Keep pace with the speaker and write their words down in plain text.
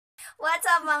What's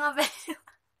up mga besyo?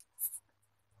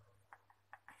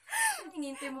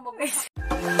 Hinintay mo mag-guys.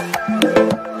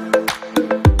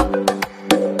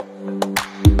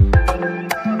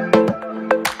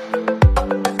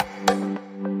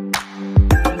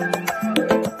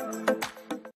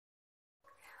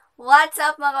 What's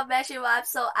up mga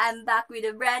beshywaps? So I'm back with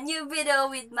a brand new video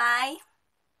with my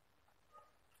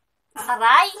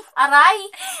Aray!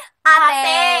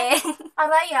 ate!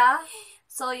 Aray ah!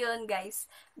 So yun guys,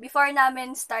 before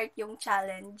namin start yung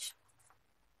challenge,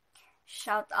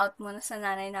 shout out muna sa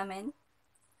nanay namin.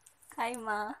 Hi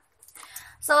ma!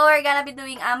 So we're gonna be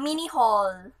doing a mini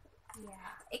haul.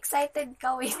 Yeah. Excited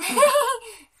ka wait.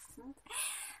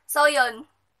 So yun,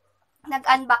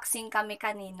 nag-unboxing kami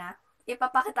kanina.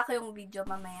 Ipapakita ko yung video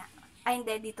mamaya. Ay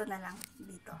hindi, dito na lang.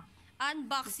 Dito.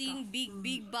 Unboxing big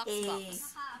box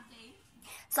box.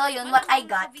 So yun, what I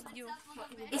got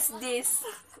is this.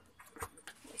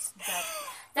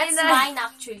 That's mine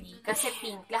actually. Kasi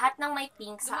pink. Lahat ng may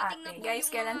pink sa Dumating na atin. po Guys,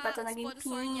 yung kailan mga pa to naging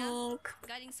sponsor niya. pink?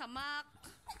 Galing sa MAC.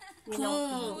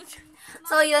 Pink.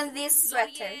 So yun, this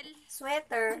sweater.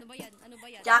 Sweater. Ano ba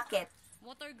yan? Jacket.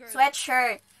 Motor girl.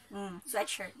 Sweatshirt.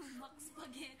 Sweatshirt.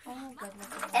 Oh, God.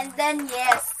 And then,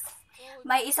 yes,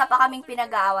 may isa pa kaming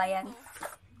pinag-aawayan.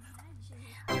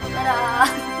 Tada!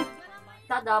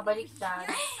 Tada, baliktad.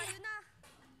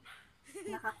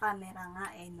 Nakakamera nga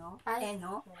no? Ay.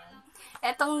 No?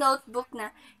 Etong notebook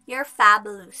na, you're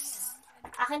fabulous.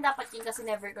 Akin dapat yun kasi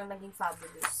never kang naging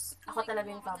fabulous. Ako talaga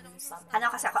yung fabulous sa amin. Ano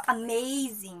kasi ako?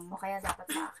 Amazing. O kaya dapat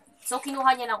sa akin. So,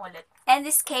 kinuha niya lang ulit. And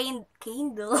this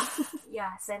candle.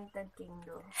 Yeah, scented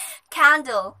candle.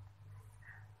 Candle.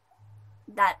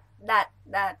 That.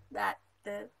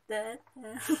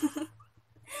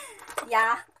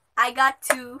 Yeah, I got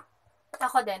two.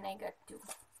 Ako din, I got two.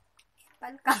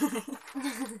 Palkang.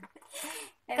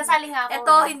 Kasali nga ako.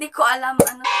 Ito, hindi ko alam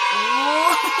ano.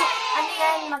 Ano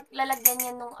yan? Maglalagyan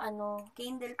yan nung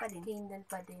Candle pa din. candle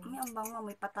pa din. May ambang mo,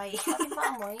 may patay. Pati pa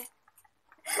amoy.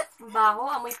 Baho,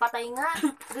 amoy patay nga.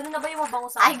 Ganun na ba yung mabango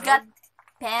sa I amoy? got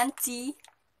panty.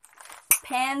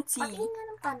 Patingin nga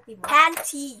ng panty mo.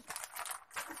 Panty.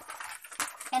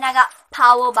 And I got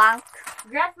power bank.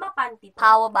 Grandma panty to.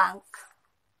 Power bank.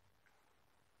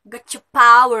 Got your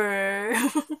power.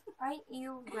 Ay,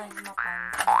 ew, grandma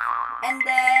panty. And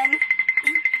then,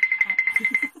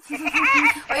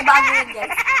 uy, bago yun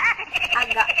guys. I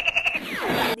got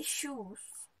the shoes.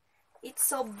 It's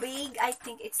so big. I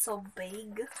think it's so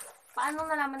big. Paano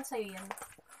nalaman sa'yo yan?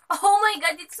 Oh my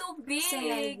God, it's so big!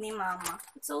 Sinend ni mama.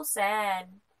 It's so sad.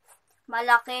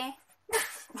 Malaki.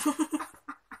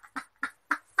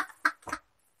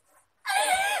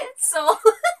 So,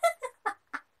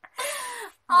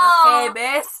 Okay,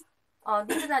 bes. oh,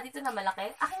 dito na malaki.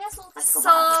 Akin nga, sutas ko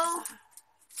So, ba?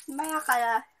 mga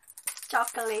kala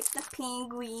chocolate na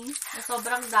penguin. Na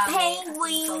sobrang dami.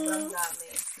 Penguin. Sobrang dami.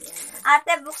 Yan.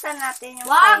 Ate, buksan natin yung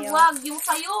Wag, sayo. wag, yung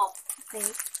sayo. Okay.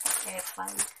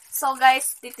 Epan. So,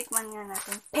 guys, titikman nga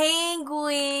natin.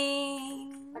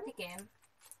 Penguin. Patikim.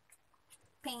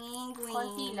 Penguin.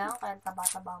 Konti lang, kaya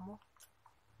taba-taba mo.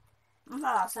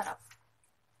 Masarap. Sarap.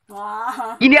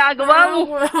 Wow. Ginagawa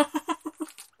mo!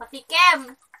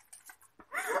 Patikim!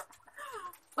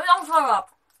 Uy, ang sarap.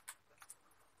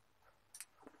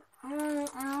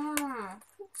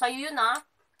 Sa'yo yun, ah.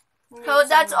 So,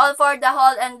 that's all for the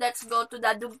haul and let's go to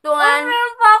the Ay, dugtungan.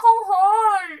 meron pa akong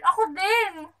haul. Ako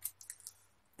din.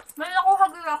 May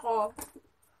nakuhagin ako.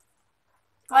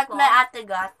 What Ako? my ate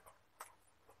got.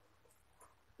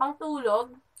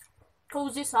 Pangtulog.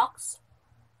 Cozy socks.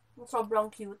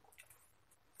 Sobrang cute.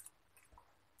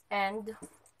 And,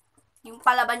 Yung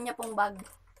palaban niya pong bag.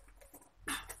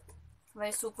 may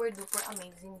super duper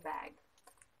amazing bag.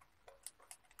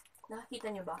 Nakakita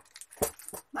nyo ba?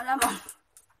 Malamang.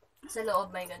 Sa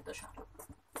loob may ganito siya.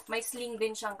 May sling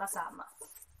din siyang kasama.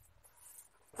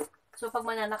 So, pag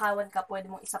mananakawan ka, pwede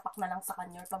mong isapak na lang sa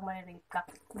kanya or pag may-rape ka.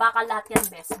 Baka lahat yan,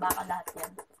 best. Baka lahat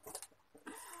yan.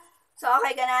 So,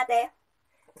 okay ka na, ate?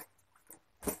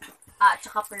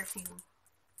 Tsaka perfume.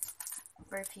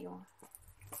 Perfume.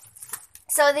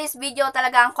 So, this video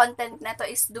talaga, ang content na to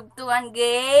is dugtungan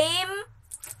game.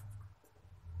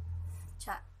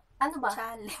 Ano ba?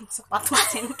 Challenge. So,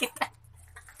 patusin kita.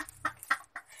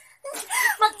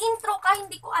 Mag-intro ka,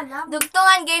 hindi ko alam.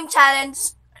 Dugtungan game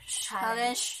challenge.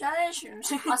 Challenge. Challenge.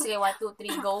 O, sige, 1, 2,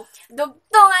 3, go.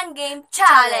 Dugtungan game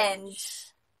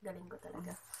challenge. Galing ko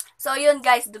talaga. So, yun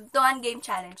guys, dugtungan game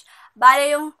challenge.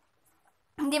 Bale yung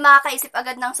hindi makakaisip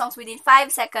agad ng songs within 5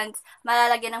 seconds,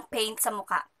 malalagyan ng paint sa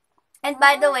mukha. And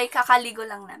by the way, kakaligo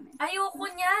lang namin. Ayoko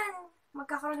niyan.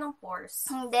 Magkakaroon ng pores.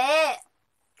 Hindi.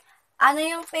 Ano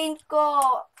yung paint ko?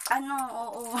 Ano?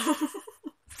 Oo.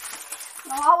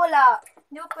 Nakawala.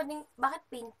 Di ba pwedeng, bakit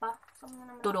paint pa? Saan mo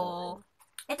naman Turo.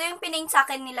 Ito yung pinaint sa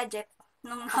akin nila, Jeff.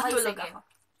 Nung Okay, natulog sige. ako.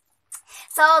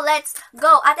 So, let's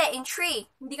go. Ate, in 3,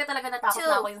 Hindi ka talaga natakot 2.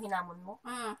 na ako yung hinamon mo?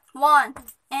 1,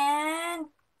 and...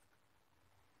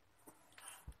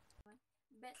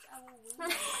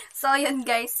 So, yun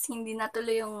guys. Hindi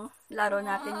natuloy yung laro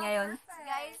natin ngayon.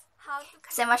 Guys, how to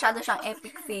Kasi masyado siyang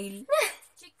epic fail.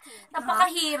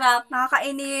 napakahirap.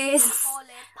 Nakakainis.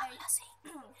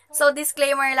 So,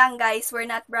 disclaimer lang guys. We're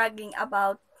not bragging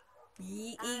about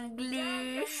the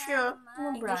English.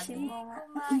 bragging? mo nga.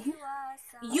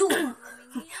 You!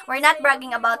 We're not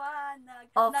bragging about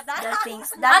of the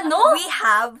things that Ano? we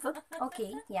have.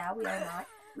 Okay, yeah, we are not.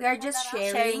 We are just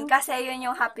sharing kasi yun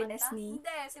yung happiness ni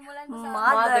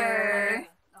mother.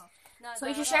 So,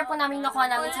 isi-share po namin nakuha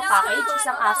namin sa package,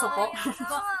 isang aso po.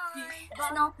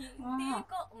 No?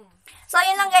 So,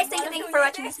 yun lang guys. Thank you for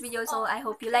watching this video. So, I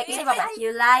hope you like it.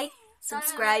 You like,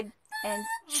 subscribe, and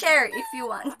share if you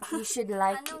want. You should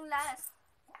like it.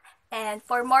 And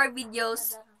for more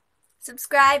videos,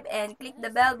 subscribe and click the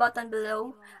bell button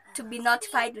below to be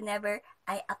notified whenever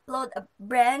I upload a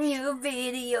brand new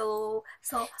video.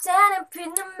 So,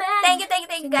 thank you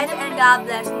guys, and God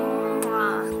bless.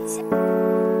 Mwah.